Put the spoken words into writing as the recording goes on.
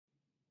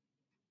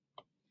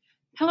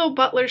Hello,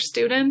 Butler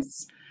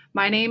students.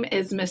 My name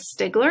is Miss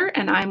Stigler,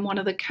 and I'm one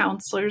of the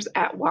counselors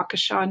at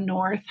Waukesha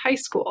North High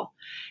School.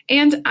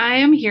 And I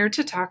am here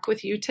to talk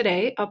with you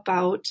today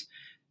about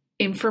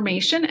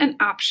information and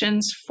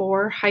options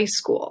for high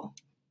school.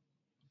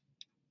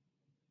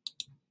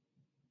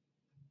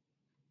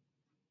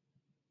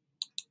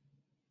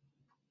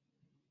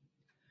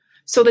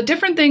 So the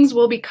different things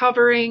we'll be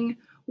covering,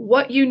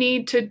 what you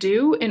need to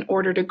do in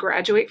order to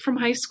graduate from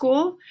high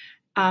school,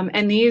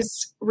 and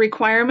these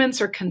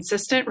requirements are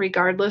consistent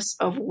regardless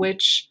of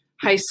which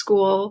high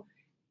school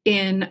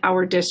in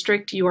our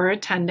district you are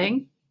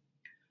attending.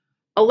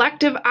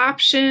 Elective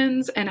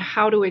options and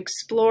how to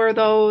explore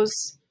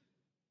those,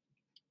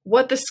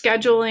 what the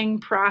scheduling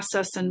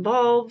process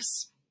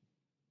involves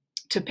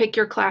to pick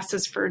your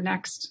classes for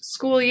next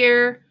school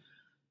year,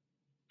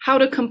 how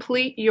to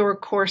complete your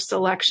course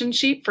selection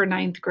sheet for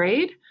 9th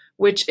grade,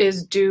 which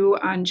is due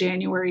on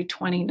January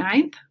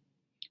 29th.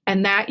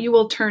 And that you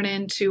will turn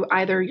into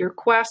either your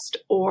Quest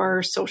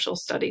or social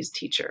studies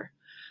teacher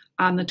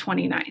on the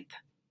 29th.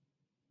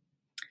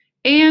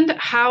 And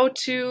how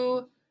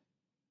to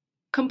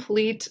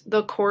complete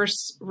the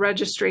course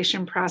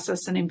registration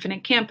process in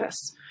Infinite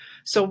Campus.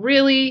 So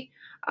really,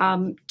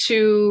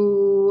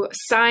 to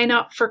sign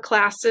up for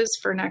classes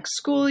for next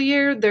school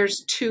year,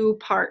 there's two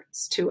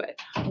parts to it.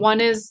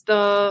 One is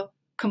the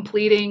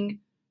completing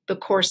the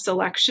course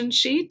selection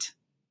sheet,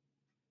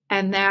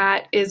 and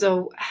that is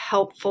a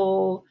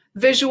helpful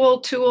visual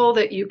tool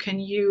that you can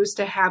use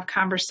to have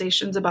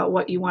conversations about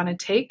what you want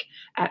to take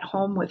at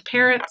home with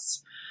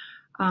parents.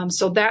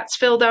 So that's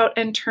filled out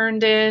and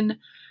turned in.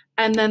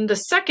 And then the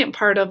second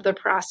part of the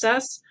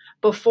process,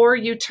 before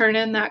you turn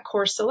in that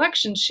course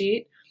selection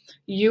sheet,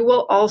 you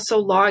will also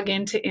log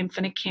into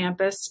Infinite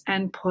Campus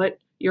and put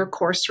your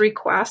course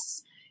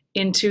requests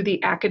into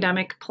the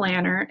academic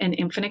planner in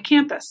Infinite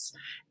Campus.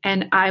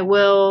 And I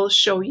will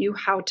show you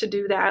how to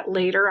do that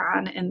later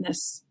on in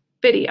this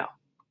video.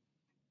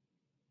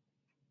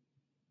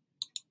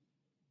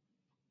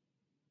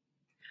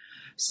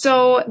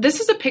 So this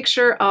is a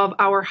picture of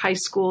our high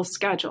school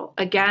schedule.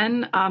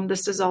 Again,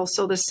 this is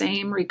also the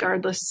same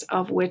regardless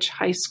of which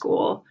high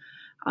school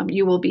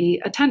you will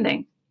be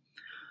attending.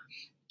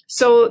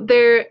 So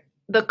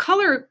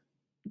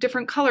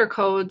different color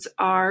codes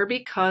are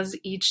because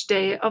each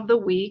day of the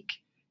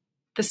week,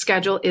 the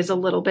schedule is a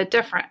little bit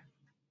different.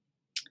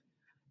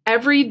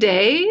 Every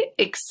day,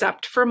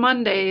 except for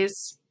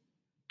Mondays,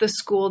 the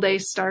school day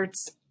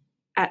starts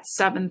at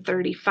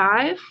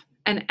 7:35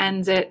 and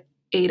ends at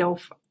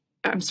 3:05.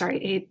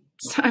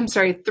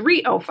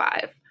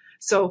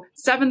 So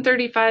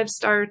 7:35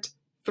 start,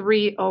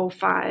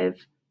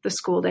 3:05 the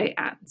school day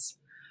ends.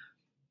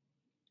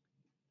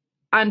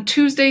 On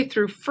Tuesday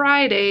through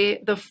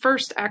Friday, the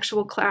first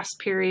actual class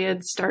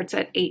period starts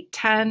at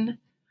 8:10,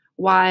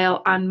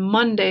 while on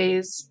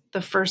Mondays,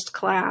 the first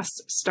class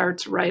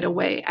starts right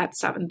away at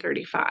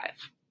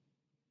 7:35.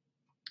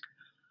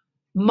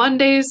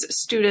 Mondays,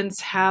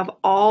 students have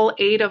all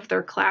 8 of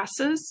their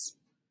classes,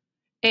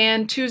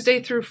 and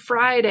Tuesday through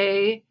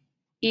Friday,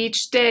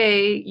 each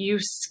day you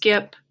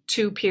skip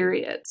 2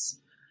 periods.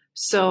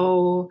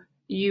 So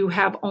you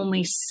have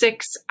only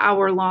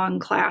 6-hour-long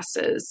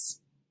classes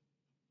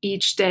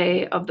each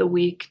day of the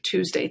week,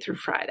 Tuesday through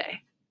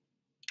Friday.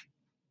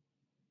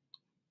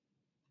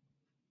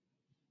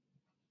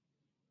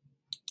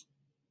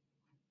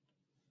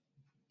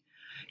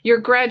 Your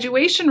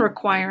graduation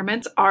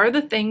requirements are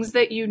the things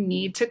that you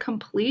need to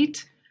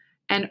complete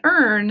and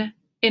earn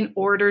in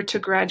order to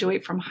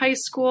graduate from high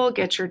school,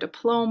 get your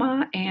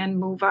diploma, and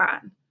move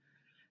on.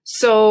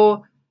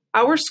 So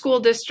our school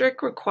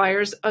district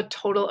requires a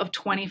total of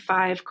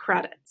 25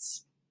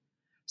 credits.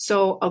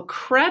 So a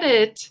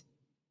credit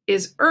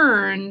is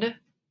earned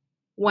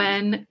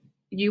when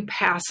you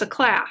pass a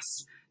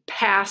class.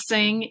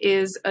 Passing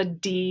is a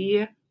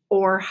D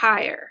or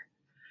higher.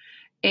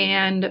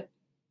 And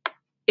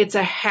it's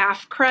a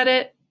half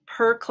credit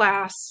per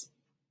class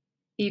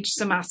each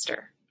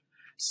semester.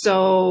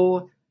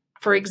 So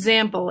for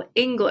example,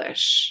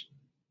 English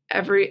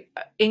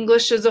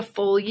is a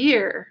full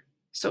year,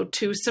 so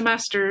 2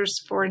 semesters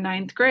for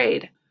 9th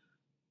grade.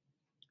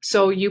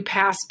 So you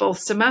pass both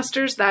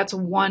semesters, that's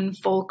 1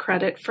 full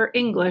credit for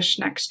English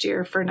next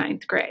year for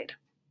 9th grade.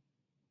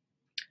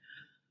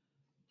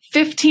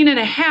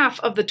 15.5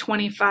 of the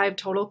 25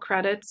 total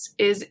credits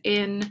is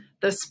in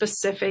the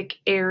specific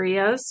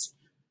areas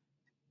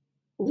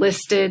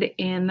listed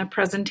in the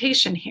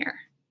presentation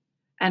here,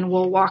 and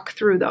we'll walk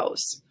through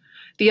those.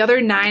 The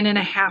other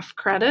 9.5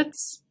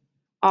 credits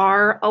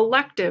are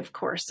elective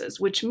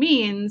courses, which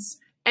means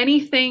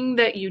anything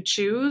that you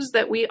choose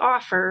that we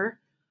offer,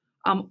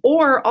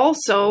 or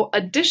also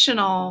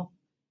additional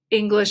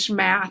English,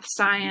 math,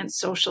 science,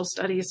 social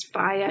studies,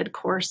 Phy-Ed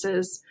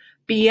courses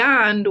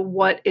beyond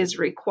what is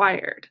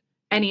required.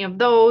 Any of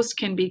those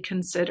can be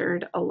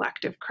considered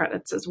elective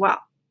credits as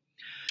well.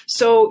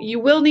 So you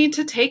will need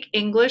to take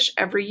English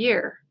every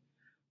year.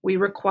 We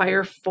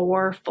require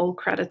 4 full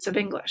credits of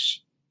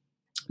English.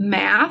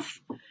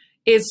 Math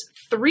is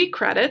 3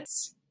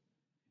 credits,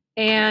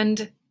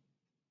 and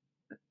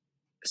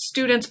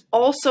students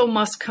also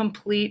must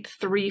complete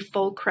 3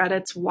 full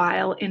credits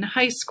while in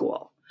high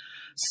school.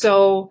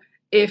 So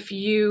if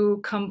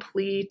you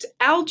complete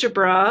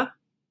algebra,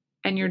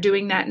 and you're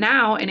doing that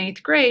now in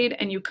 8th grade,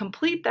 and you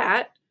complete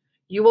that,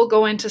 you will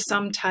go into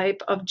some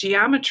type of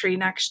geometry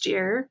next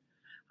year,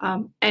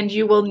 and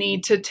you will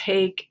need to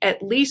take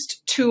at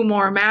least 2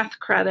 more math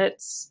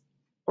credits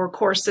or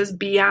courses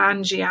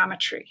beyond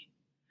geometry.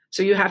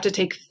 So you have to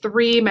take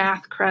 3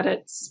 math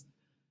credits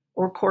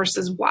or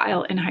courses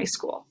while in high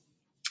school.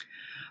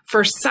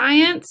 For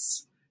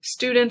science,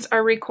 students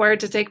are required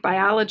to take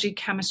biology,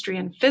 chemistry,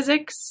 and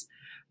physics.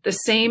 The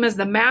same as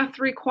the math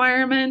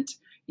requirement,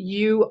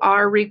 you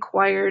are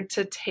required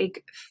to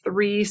take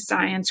 3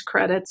 science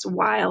credits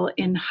while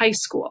in high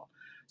school.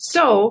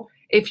 So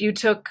if you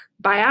took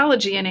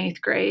biology in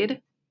 8th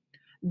grade,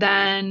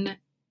 then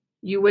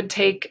you would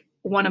take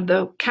one of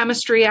the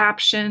chemistry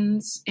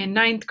options in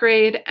 9th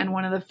grade and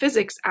one of the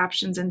physics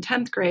options in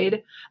 10th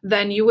grade,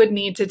 then you would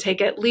need to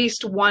take at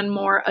least 1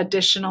 more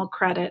additional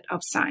credit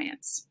of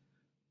science.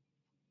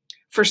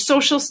 For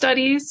social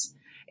studies,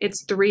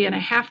 it's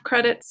 3.5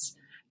 credits,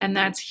 and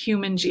that's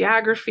human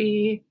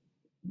geography,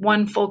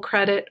 1 full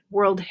credit,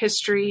 world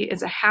history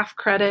is a half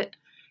credit,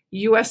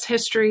 US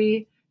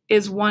history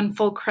is 1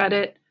 full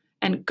credit,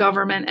 and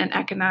government and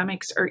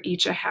economics are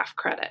each a half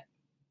credit.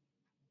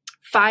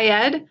 Phy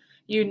Ed,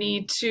 you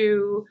need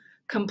to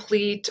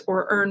complete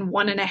or earn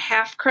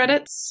 1.5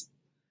 credits,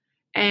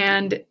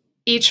 and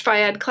each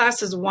Phy Ed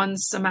class is 1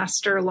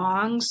 semester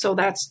long, so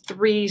that's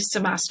 3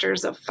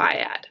 semesters of Phy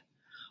Ed.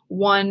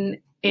 1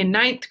 in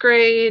 9th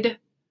grade,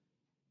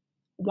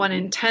 1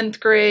 in 10th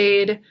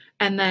grade,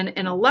 and then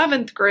in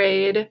 11th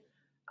grade,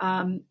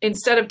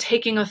 instead of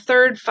taking a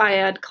 3rd Phy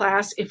Ed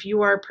class, if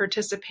you are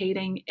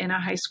participating in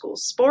a high school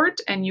sport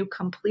and you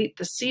complete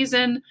the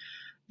season,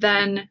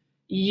 then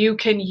you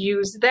can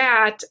use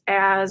that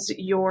as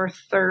your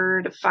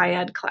 3rd Phy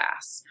Ed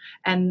class.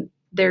 And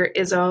there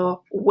is a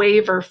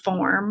waiver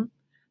form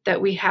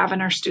that we have in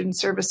our student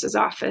services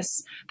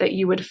office that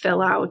you would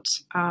fill out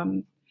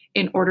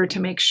in order to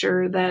make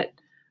sure that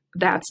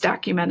that's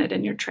documented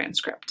in your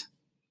transcript.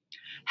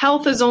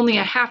 Health is only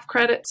a half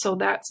credit, so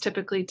that's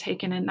typically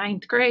taken in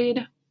 9th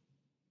grade.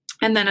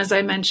 And then, as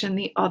I mentioned,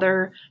 the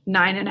other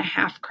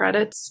 9.5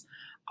 credits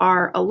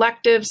are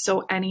electives,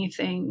 so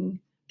anything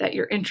that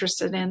you're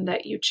interested in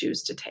that you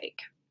choose to take.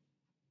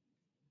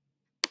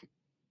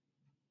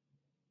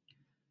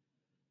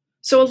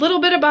 So a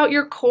little bit about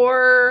your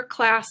core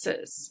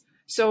classes.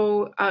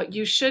 So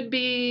you should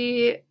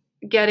be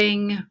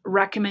getting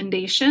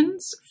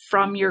recommendations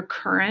from your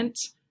current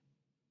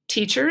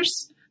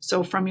teachers.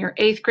 So from your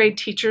 8th grade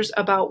teachers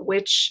about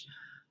which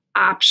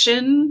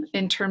option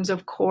in terms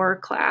of core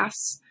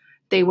class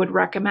they would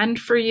recommend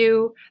for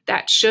you.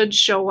 That should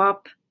show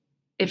up,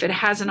 if it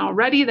hasn't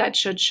already, that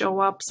should show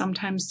up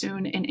sometime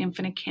soon in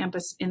Infinite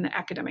Campus in the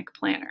academic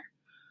planner.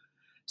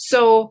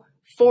 So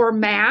for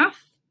math,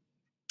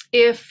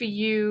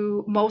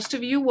 most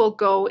of you will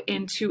go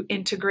into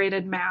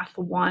Integrated Math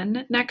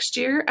 1 next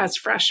year as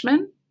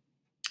freshmen.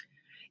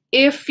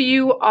 If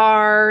you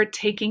are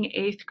taking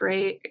 8th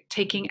grade,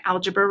 taking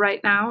algebra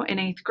right now in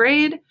 8th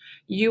grade,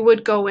 you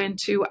would go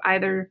into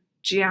either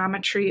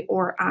geometry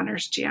or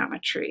honors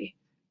geometry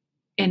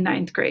in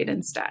 9th grade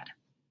instead.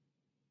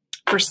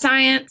 For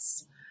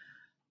science,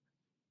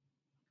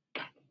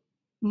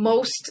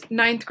 most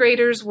 9th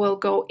graders will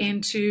go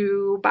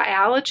into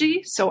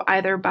biology, so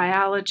either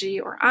biology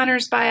or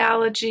honors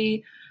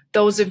biology.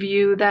 Those of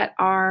you that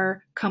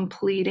are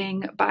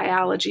completing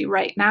biology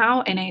right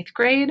now in 8th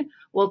grade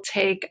will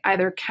take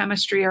either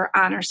chemistry or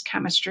honors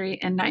chemistry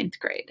in 9th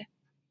grade.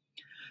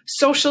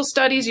 Social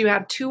studies, you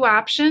have 2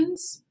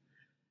 options,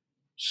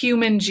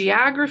 human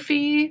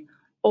geography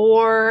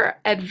or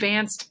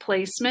advanced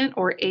placement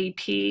or AP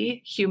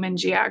human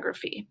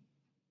geography.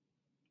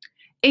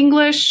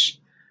 English,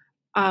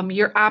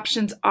 your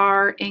options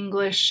are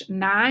English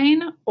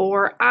 9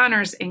 or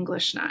honors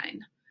English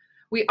 9.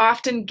 We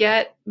often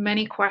get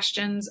many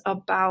questions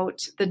about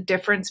the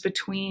difference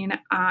between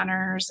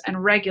honors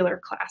and regular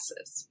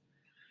classes.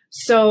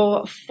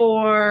 So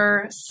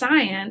for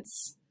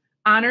science,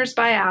 honors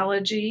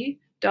biology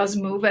does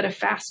move at a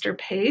faster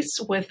pace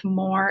with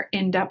more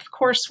in-depth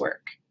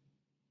coursework.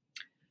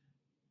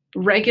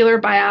 Regular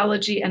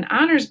biology and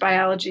honors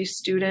biology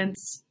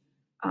students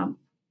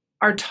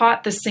are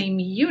taught the same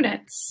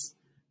units,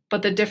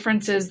 but the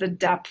difference is the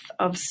depth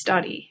of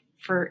study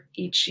for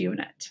each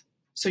unit.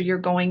 So you're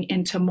going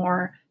into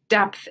more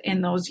depth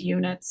in those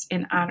units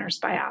in honors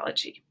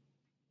biology.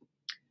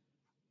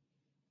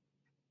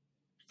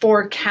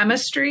 For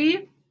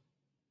chemistry,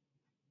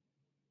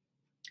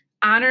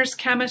 honors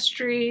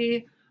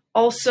chemistry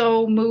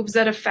also moves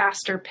at a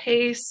faster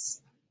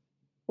pace,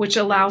 which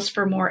allows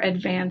for more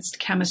advanced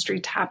chemistry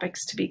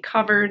topics to be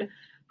covered.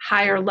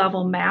 Higher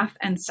level math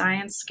and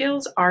science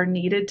skills are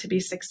needed to be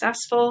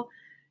successful,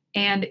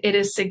 and it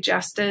is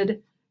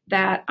suggested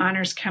that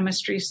honors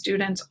chemistry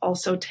students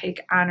also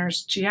take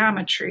honors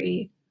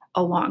geometry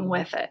along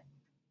with it.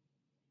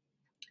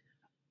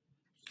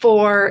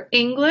 For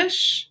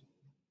English,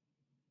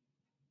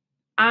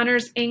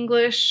 Honors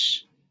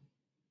English,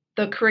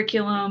 the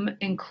curriculum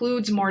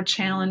includes more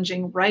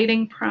challenging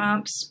writing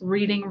prompts,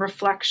 reading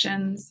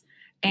reflections,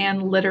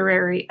 and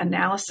literary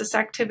analysis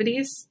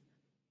activities.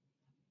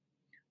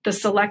 The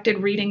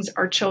selected readings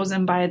are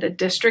chosen by the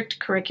district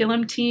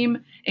curriculum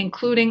team,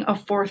 including a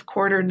fourth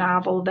quarter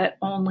novel that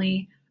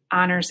only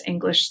Honors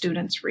English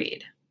students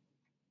read.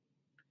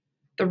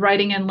 The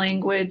writing and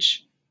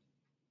language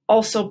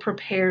also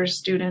prepares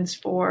students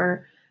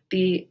for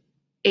the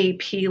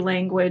AP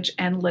language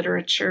and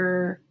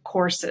literature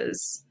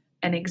courses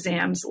and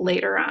exams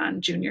later on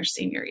junior,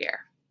 senior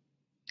year.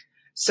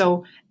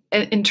 So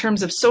in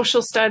terms of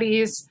social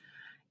studies,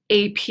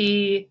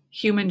 AP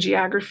human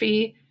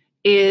geography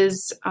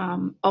is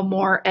a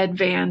more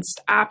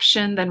advanced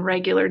option than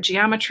regular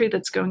geometry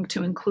that's going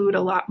to include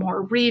a lot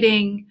more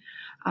reading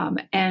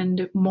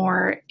and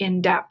more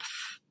in-depth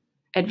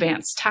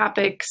advanced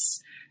topics.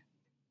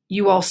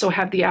 You also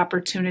have the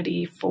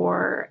opportunity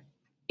for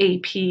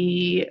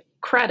AP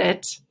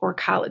credit or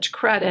college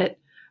credit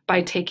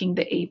by taking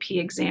the AP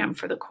exam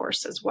for the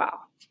course as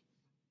well.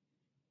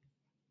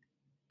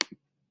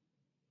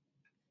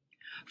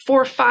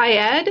 For Phi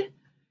Ed,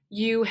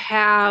 you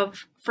have,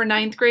 for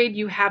ninth grade,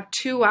 you have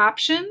two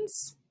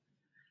options: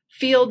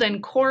 field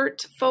and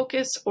court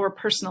focus or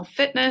personal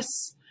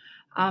fitness.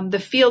 The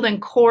field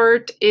and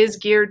court is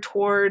geared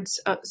towards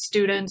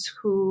students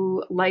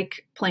who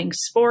like playing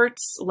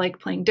sports, like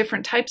playing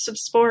different types of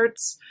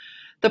sports.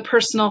 The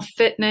personal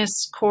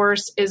fitness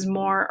course is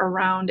more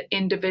around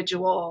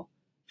individual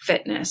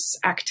fitness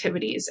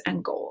activities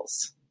and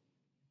goals.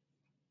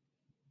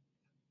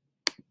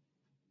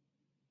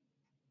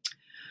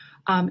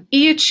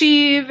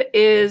 eAchieve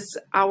is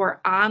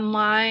our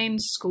online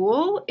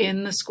school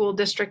in the school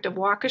district of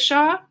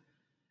Waukesha.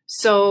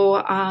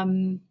 So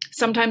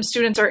sometimes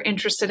students are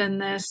interested in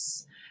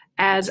this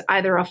as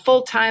either a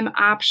full-time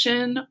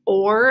option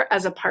or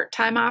as a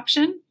part-time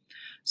option.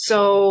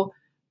 So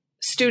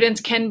students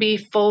can be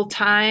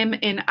full-time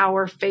in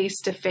our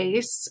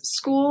face-to-face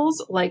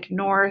schools like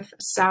North,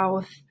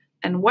 South,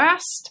 and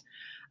West.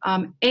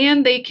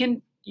 And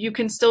you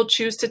can still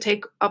choose to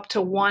take up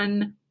to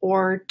 1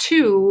 or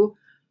 2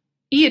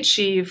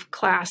 eAchieve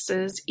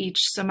classes each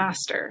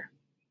semester.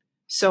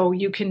 So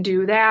you can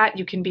do that.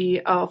 You can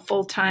be a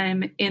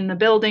full-time in the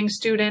building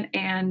student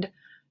and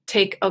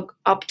take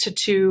up to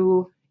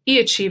 2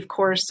 eAchieve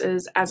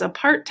courses as a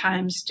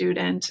part-time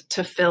student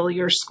to fill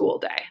your school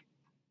day.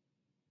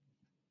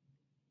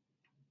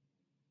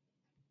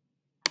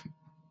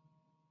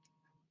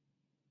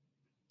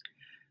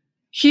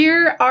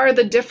 Here are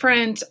the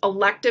different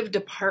elective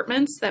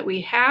departments that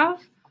we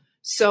have.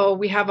 So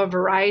we have a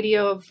variety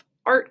of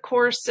art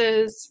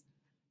courses,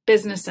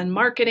 business and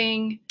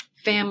marketing,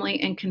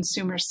 family and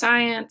consumer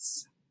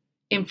science,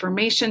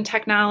 information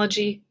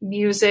technology,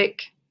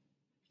 music,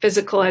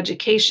 physical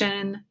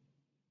education,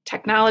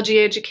 technology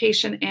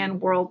education, and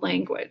world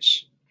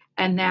language.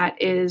 And that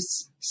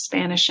is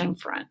Spanish and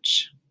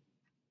French.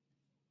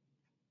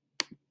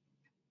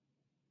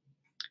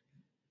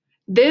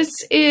 This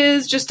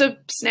is just a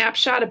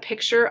snapshot, a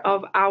picture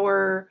of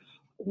our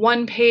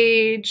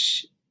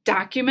one-page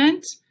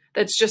document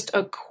that's just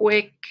a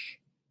quick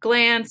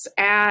glance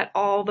at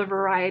all the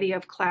variety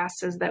of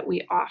classes that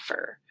we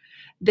offer.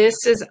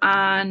 This is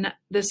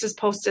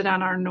posted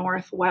on our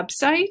North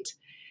website,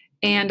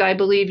 and I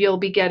believe you'll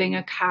be getting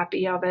a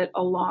copy of it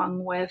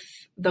along with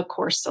the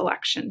course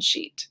selection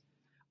sheet.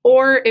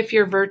 Or if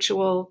you're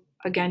virtual,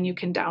 again, you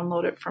can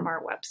download it from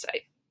our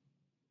website.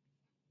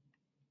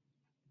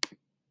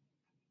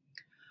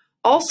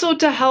 Also,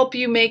 to help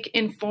you make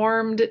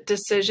informed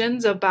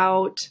decisions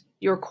about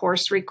your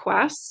course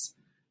requests,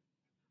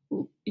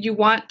 you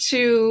want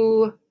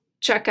to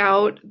check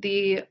out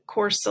the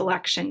course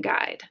selection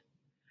guide.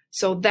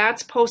 So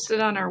that's posted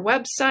on our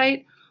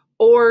website,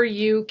 or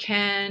you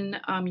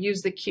can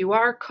use the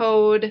QR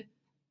code.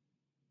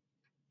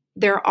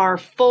 There are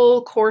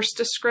full course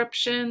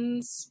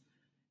descriptions,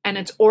 and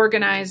it's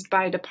organized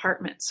by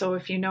department. So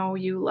if you know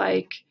you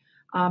like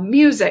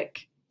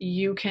music,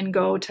 you can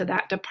go to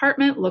that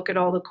department, look at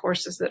all the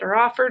courses that are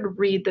offered,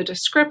 read the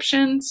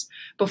descriptions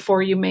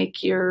before you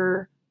make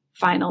your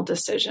final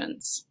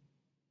decisions.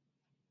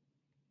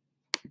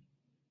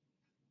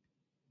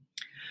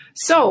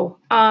 So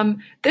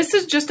this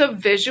is just a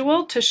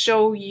visual to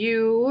show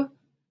you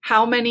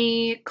how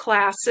many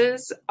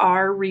classes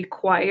are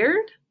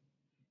required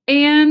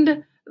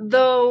and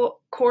the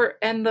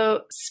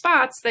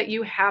spots that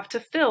you have to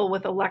fill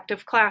with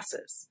elective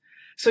classes.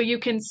 So you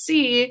can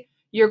see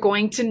you're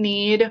going to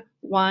need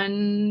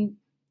 1,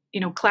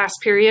 class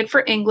period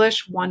for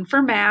English, 1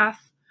 for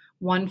math,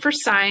 1 for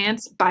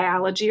science,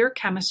 biology or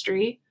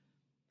chemistry,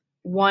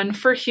 1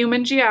 for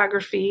human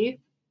geography,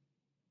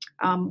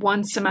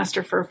 1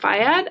 semester for Phi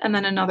Ed, and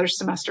then another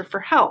semester for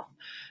health.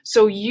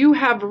 So you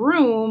have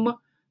room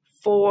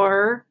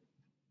for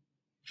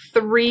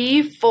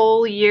 3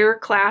 full year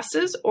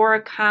classes or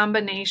a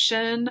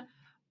combination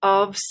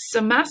of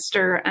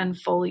semester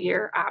and full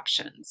year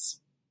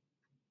options.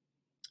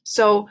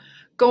 So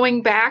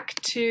going back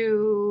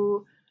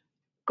to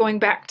Going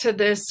back to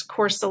this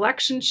course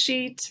selection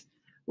sheet,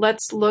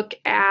 let's look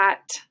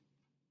at,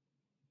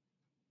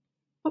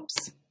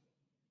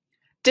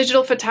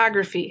 digital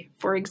photography,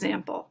 for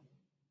example.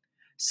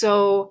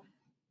 So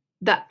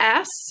the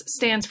S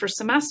stands for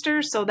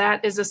semester, so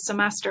that is a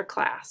semester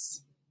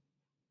class.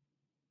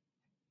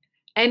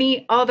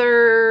 Any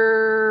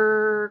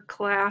other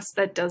class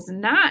that does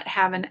not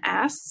have an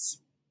S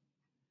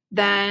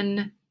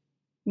then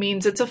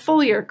means it's a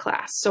full year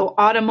class. So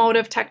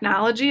automotive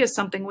technology is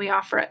something we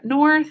offer at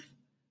North.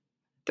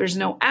 There's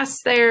no S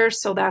there,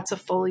 so that's a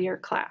full year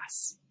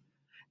class.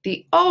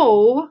 The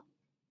O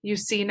you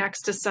see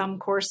next to some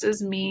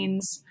courses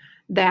means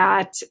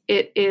that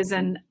it is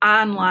an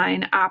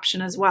online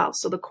option as well.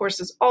 So the course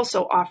is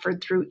also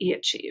offered through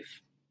eAchieve.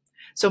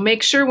 So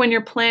make sure when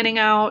you're planning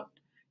out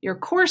your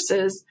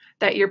courses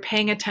that you're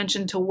paying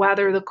attention to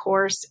whether the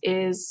course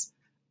is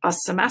a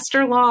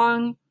semester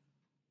long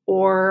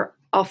or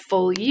a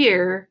full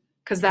year,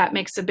 because that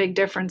makes a big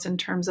difference in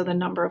terms of the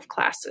number of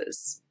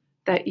classes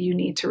that you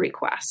need to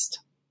request.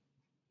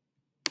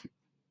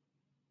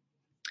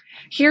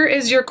 Here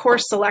is your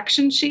course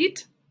selection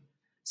sheet.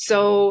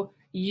 So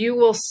you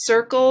will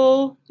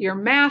circle your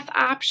math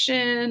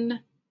option,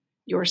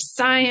 your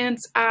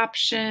science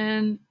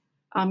option.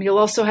 You'll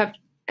also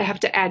have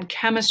to add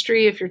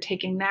chemistry if you're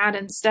taking that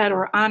instead,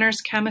 or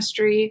honors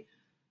chemistry.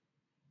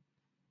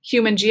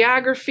 Human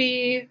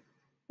geography,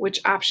 which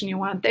option you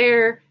want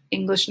there,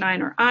 English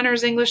 9 or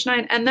honors English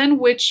 9, and then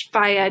which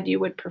Phy-Ed you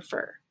would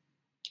prefer.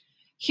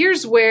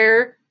 Here's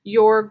where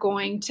you're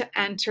going to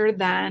enter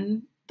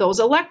then those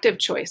elective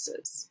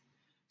choices.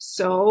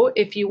 So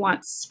if you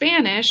want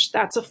Spanish,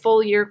 that's a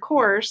full year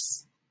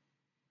course,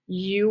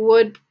 you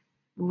would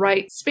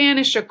write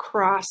Spanish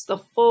across the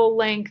full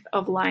length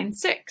of line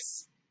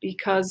 6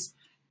 because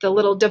the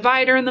little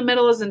divider in the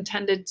middle is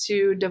intended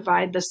to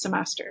divide the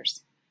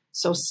semesters.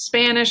 So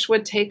Spanish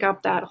would take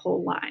up that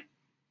whole line.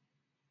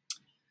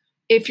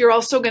 If you're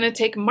also going to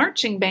take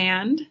marching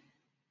band,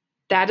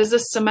 that is a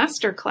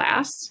semester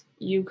class.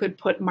 You could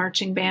put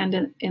marching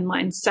band in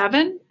line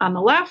 7 on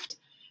the left,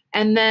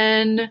 and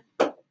then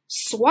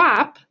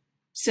swap,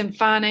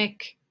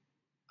 symphonic,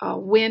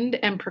 wind,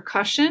 and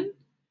percussion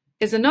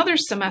is another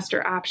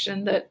semester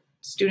option that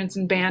students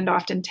in band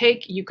often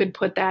take. You could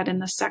put that in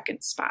the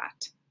second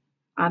spot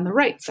on the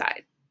right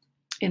side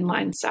in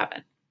line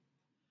 7.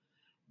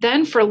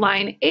 Then for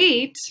line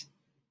 8,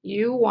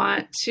 you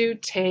want to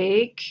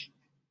take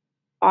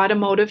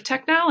automotive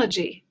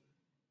technology.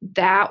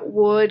 That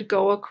would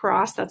go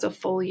across, that's a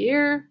full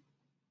year,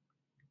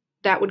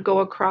 that would go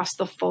across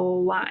the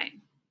full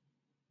line.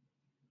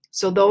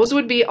 So those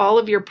would be all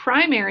of your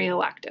primary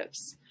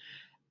electives.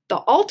 The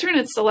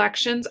alternate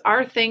selections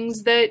are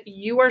things that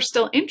you are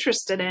still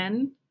interested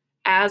in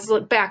as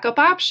backup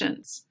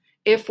options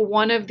if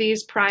one of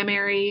these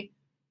primary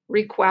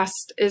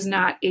requests is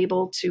not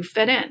able to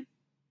fit in.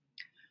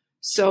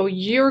 So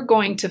you're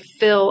going to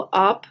fill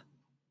up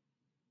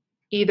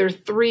either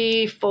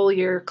 3 full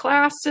year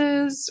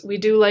classes. We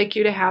do like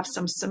you to have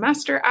some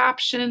semester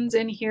options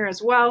in here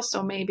as well.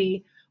 So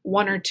maybe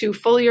 1 or 2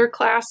 full year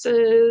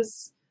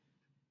classes,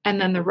 and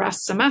then the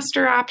rest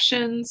semester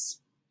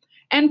options,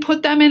 and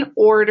put them in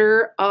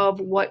order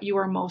of what you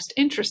are most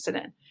interested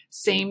in.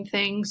 Same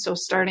thing, so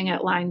starting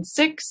at line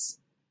 6,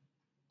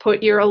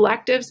 put your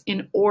electives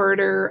in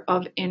order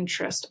of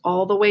interest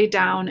all the way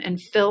down and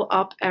fill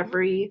up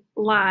every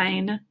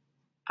line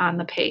on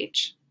the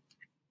page.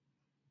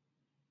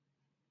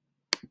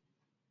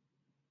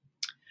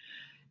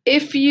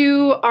 If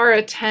you are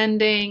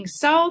attending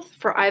South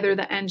for either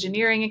the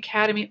Engineering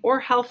Academy or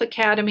Health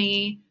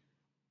Academy,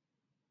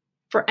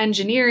 for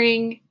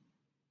engineering,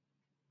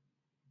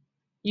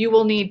 you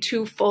will need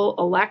 2 full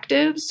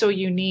electives. So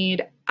you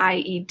need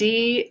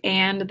IED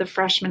and the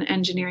Freshman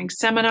Engineering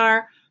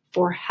Seminar.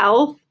 For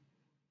health,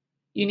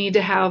 you need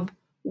to have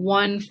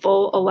 1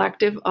 full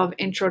elective of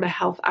Intro to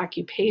Health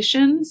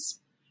Occupations,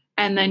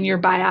 and then your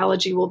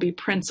biology will be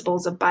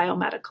Principles of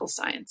Biomedical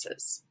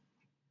Sciences.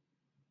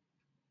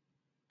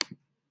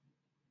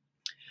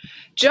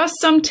 Just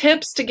some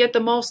tips to get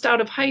the most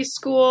out of high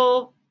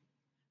school.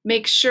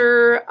 Make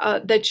sure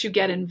that you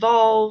get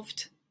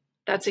involved.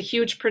 That's a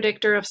huge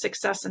predictor of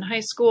success in high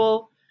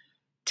school.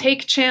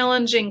 Take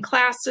challenging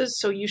classes,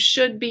 so you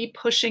should be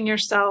pushing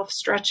yourself,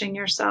 stretching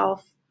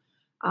yourself.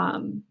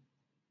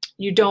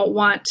 You don't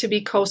want to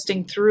be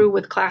coasting through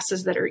with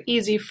classes that are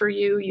easy for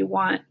you. You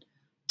want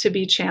to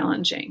be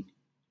challenging.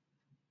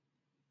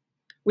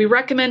 We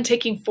recommend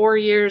taking 4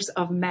 years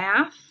of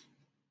math,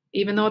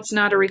 even though it's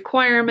not a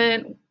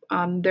requirement.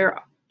 There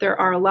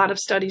are a lot of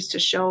studies to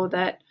show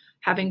that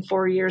having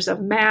 4 years of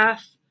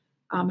math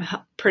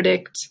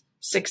predict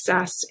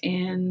success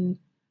in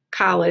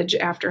college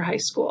after high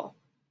school.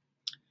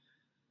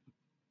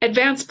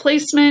 Advanced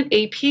placement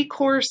AP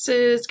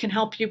courses can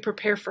help you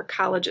prepare for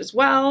college as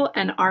well,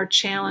 and are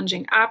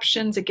challenging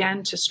options,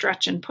 again, to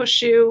stretch and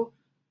push you.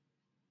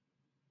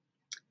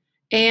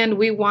 And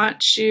we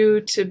want you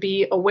to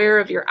be aware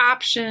of your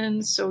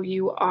options so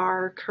you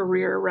are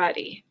career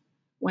ready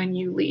when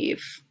you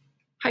leave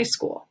high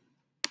school.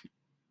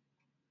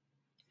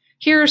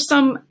 Here are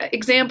some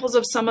examples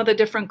of some of the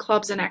different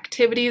clubs and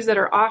activities that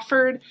are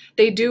offered.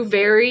 They do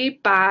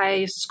vary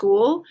by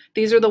school.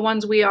 These are the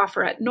ones we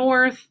offer at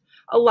North.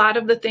 A lot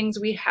of the things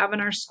we have in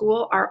our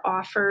school are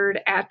offered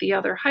at the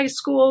other high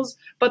schools,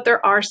 but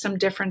there are some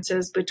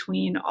differences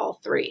between all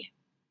three.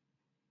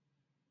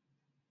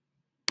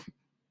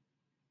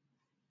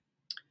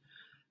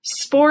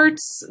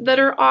 Sports that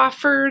are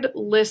offered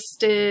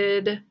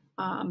listed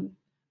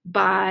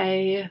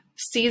by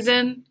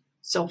season.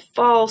 So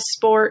fall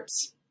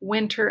sports,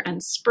 winter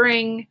and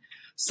spring.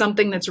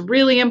 Something that's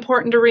really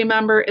important to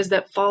remember is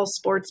that fall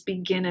sports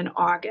begin in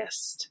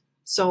August.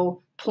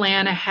 So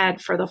plan ahead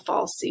for the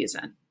fall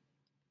season.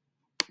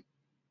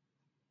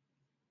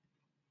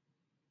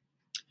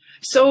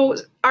 So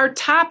our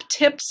top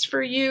tips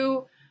for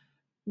you: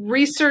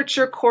 research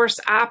your course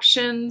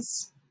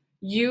options,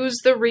 use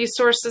the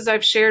resources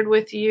I've shared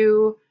with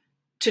you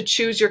to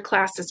choose your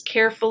classes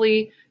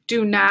carefully.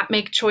 Do not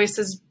make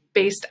choices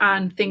based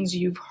on things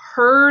you've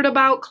heard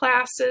about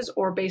classes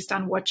or based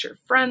on what your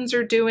friends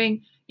are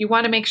doing. You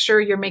want to make sure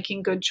you're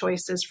making good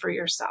choices for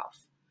yourself.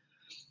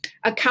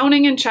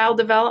 Accounting and child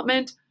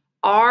development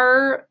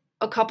are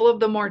a couple of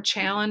the more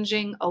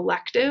challenging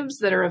electives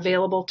that are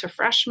available to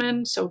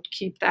freshmen, so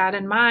keep that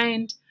in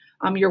mind.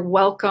 You're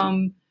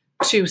welcome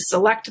to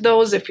select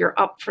those if you're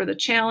up for the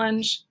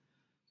challenge.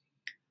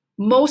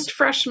 Most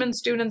freshman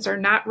students are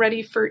not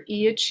ready for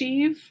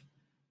eAchieve.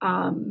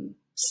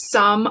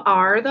 Some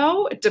are,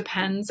 though. It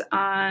depends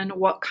on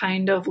what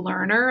kind of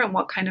learner and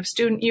what kind of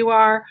student you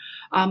are.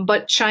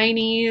 But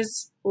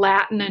Chinese,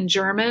 Latin, and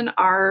German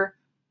are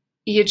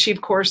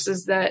eAchieve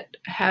courses that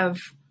have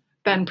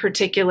been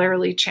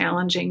particularly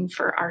challenging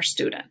for our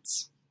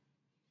students.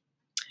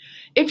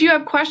 If you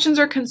have questions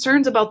or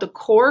concerns about the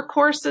core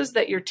courses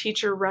that your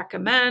teacher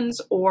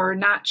recommends, or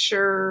not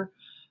sure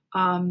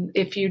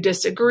if you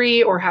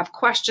disagree or have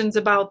questions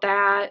about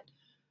that,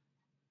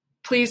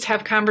 please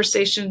have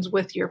conversations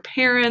with your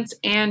parents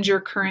and your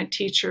current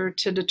teacher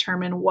to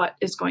determine what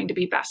is going to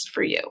be best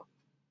for you.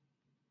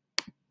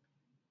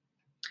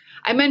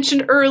 I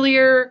mentioned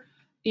earlier,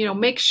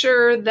 make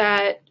sure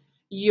that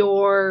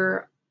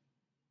your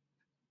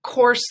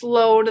course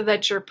load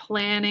that you're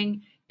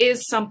planning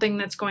is something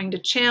that's going to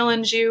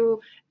challenge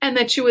you, and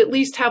that you at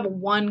least have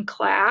one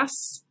class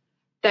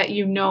that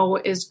you know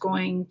is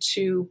going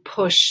to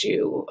push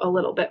you a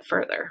little bit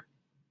further.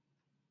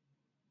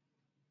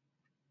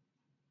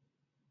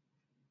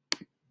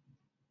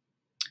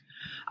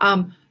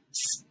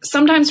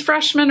 Sometimes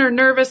freshmen are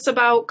nervous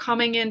about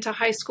coming into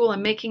high school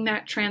and making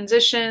that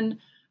transition.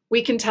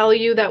 We can tell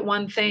you that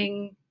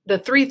the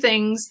three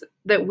things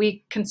that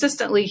we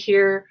consistently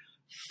hear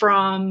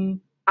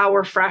from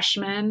our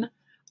freshmen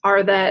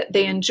are that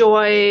they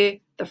enjoy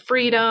the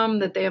freedom,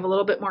 that they have a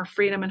little bit more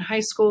freedom in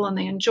high school, and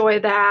they enjoy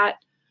that.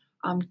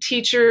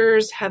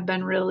 Teachers have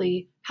been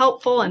really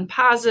helpful and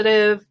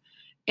positive,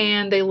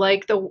 and they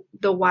like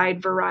the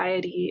wide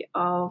variety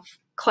of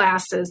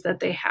classes that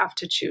they have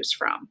to choose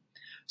from.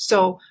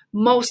 So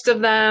most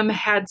of them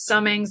had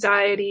some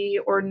anxiety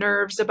or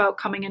nerves about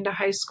coming into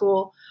high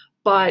school,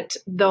 but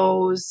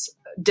those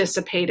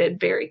dissipated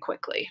very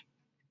quickly.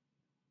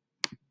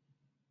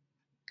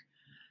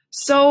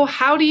 So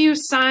how do you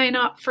sign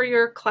up for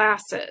your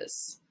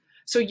classes?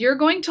 So you're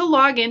going to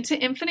log into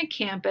Infinite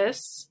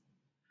Campus.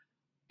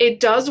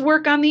 It does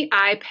work on the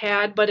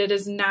iPad, but it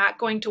is not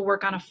going to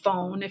work on a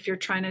phone if you're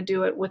trying to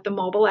do it with the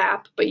mobile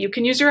app, but you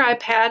can use your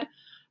iPad.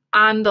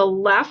 On the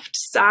left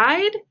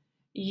side,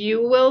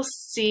 you will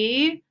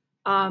see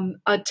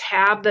a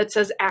tab that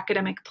says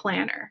Academic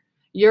Planner.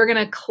 You're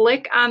going to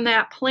click on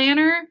that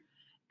planner,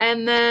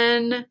 and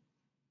then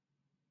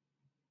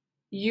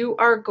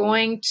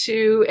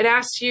it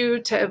asks you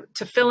to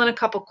fill in a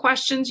couple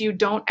questions. You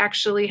don't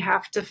actually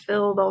have to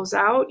fill those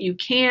out. You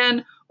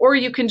can, or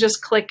you can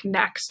just click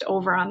Next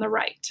over on the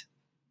right.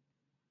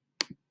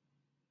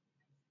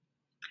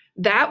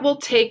 That will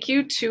take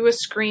you to a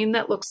screen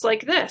that looks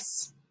like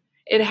this.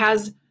 It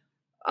has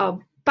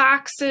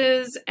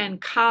boxes and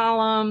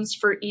columns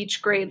for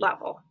each grade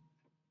level.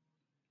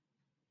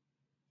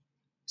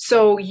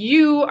 So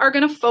you are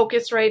going to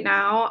focus right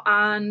now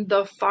on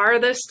the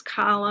farthest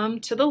column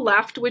to the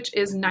left, which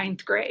is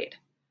 9th grade.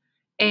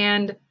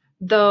 And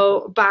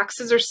the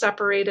boxes are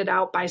separated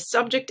out by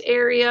subject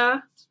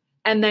area,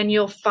 and then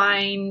you'll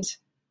find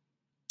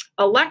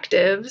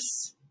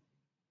electives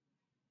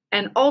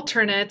and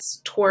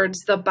alternates towards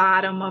the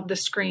bottom of the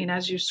screen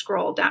as you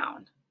scroll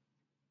down.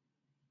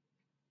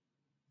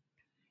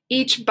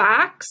 Each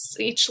box,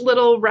 each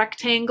little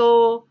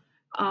rectangle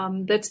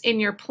that's in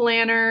your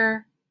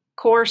planner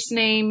course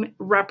name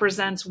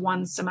represents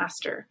one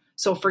semester.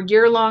 So for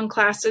year-long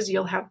classes,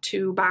 you'll have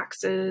 2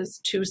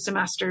 boxes, 2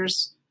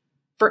 semesters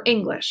for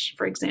English,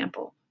 for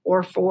example,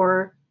 or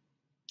for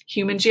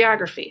human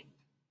geography.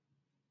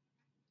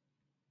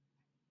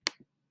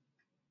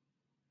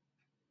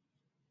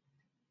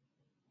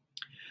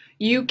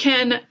 You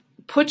can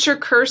put your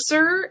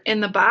cursor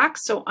in the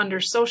box. So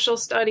under social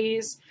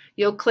studies,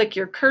 you'll click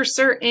your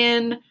cursor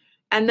in,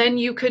 and then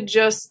you could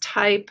just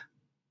type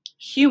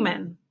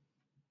human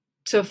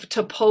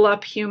to pull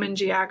up human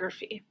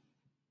geography.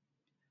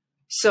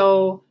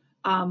 So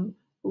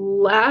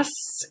less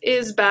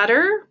is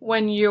better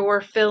when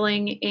you're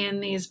filling in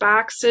these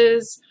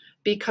boxes,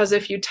 because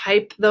if you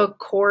type the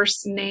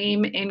course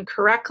name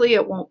incorrectly,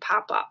 it won't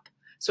pop up.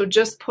 So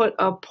just put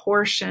a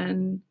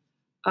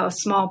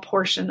small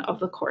portion of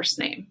the course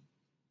name.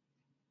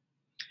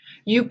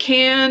 You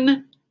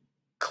can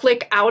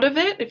click out of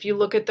it. If you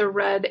look at the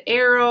red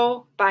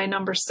arrow by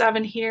number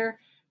 7 here,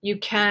 you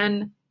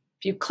can,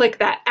 if you click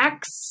that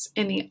X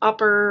in the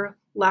upper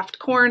left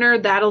corner,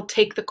 that'll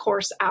take the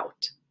course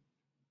out.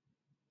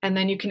 And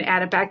then you can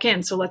add it back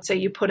in. So let's say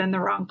you put in the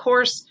wrong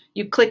course,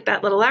 you click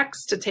that little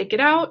X to take it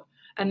out,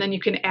 and then you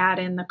can add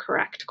in the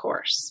correct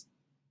course.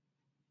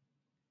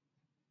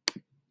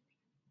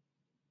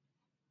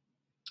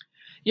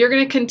 You're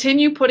going to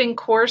continue putting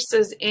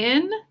courses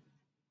in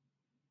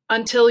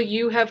until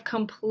you have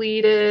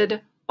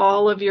completed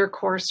all of your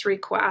course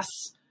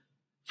requests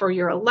for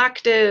your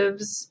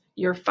electives,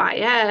 your Phy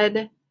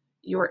Ed,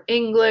 your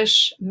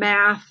English,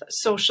 math,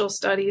 social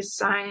studies,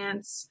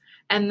 science,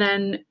 and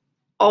then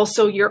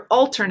also your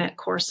alternate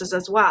courses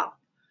as well.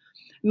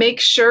 Make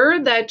sure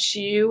that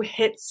you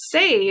hit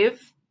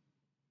save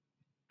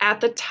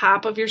at the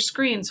top of your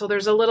screen. So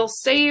there's a little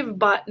save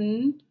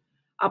button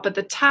up at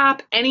the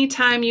top.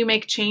 Anytime you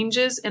make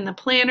changes in the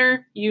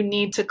planner, you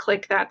need to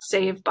click that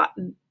save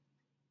button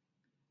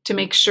to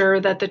make sure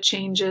that the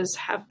changes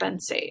have been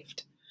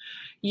saved.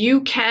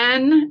 You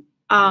can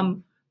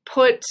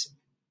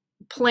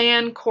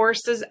plan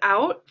courses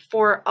out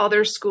for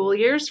other school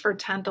years for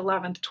 10th,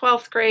 11th,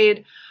 12th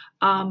grade.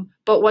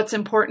 But what's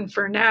important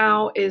for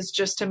now is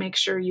just to make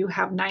sure you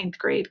have 9th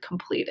grade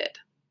completed.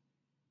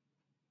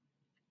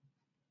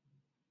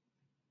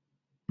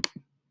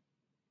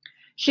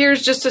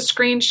 Here's just a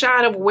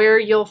screenshot of where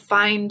you'll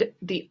find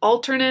the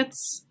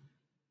alternates.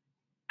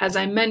 As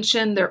I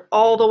mentioned, they're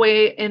all the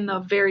way in the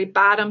very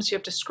bottom, so you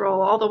have to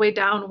scroll all the way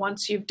down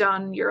once you've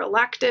done your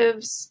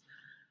electives,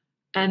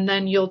 and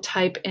then you'll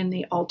type in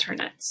the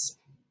alternates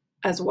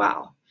as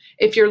well.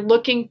 If you're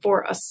looking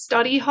for a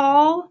study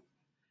hall,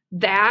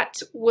 that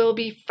will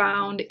be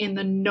found in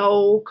the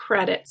no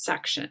credit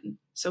section.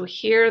 So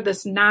here,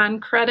 this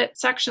non-credit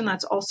section,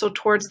 that's also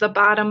towards the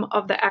bottom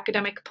of the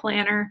academic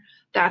planner,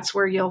 that's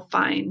where you'll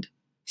find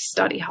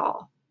study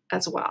hall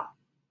as well.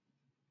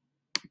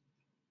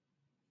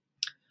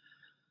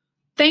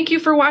 Thank you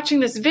for watching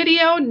this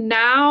video.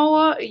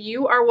 Now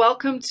you are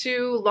welcome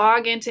to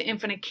log into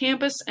Infinite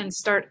Campus and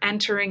start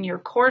entering your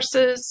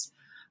courses.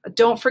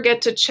 Don't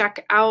forget to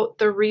check out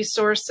the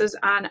resources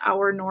on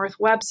our North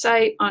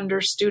website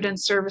under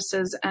Student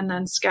Services and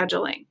then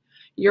Scheduling.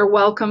 You're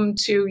welcome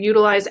to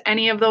utilize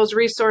any of those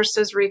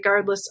resources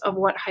regardless of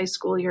what high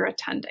school you're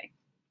attending.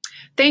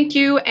 Thank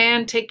you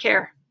and take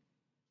care.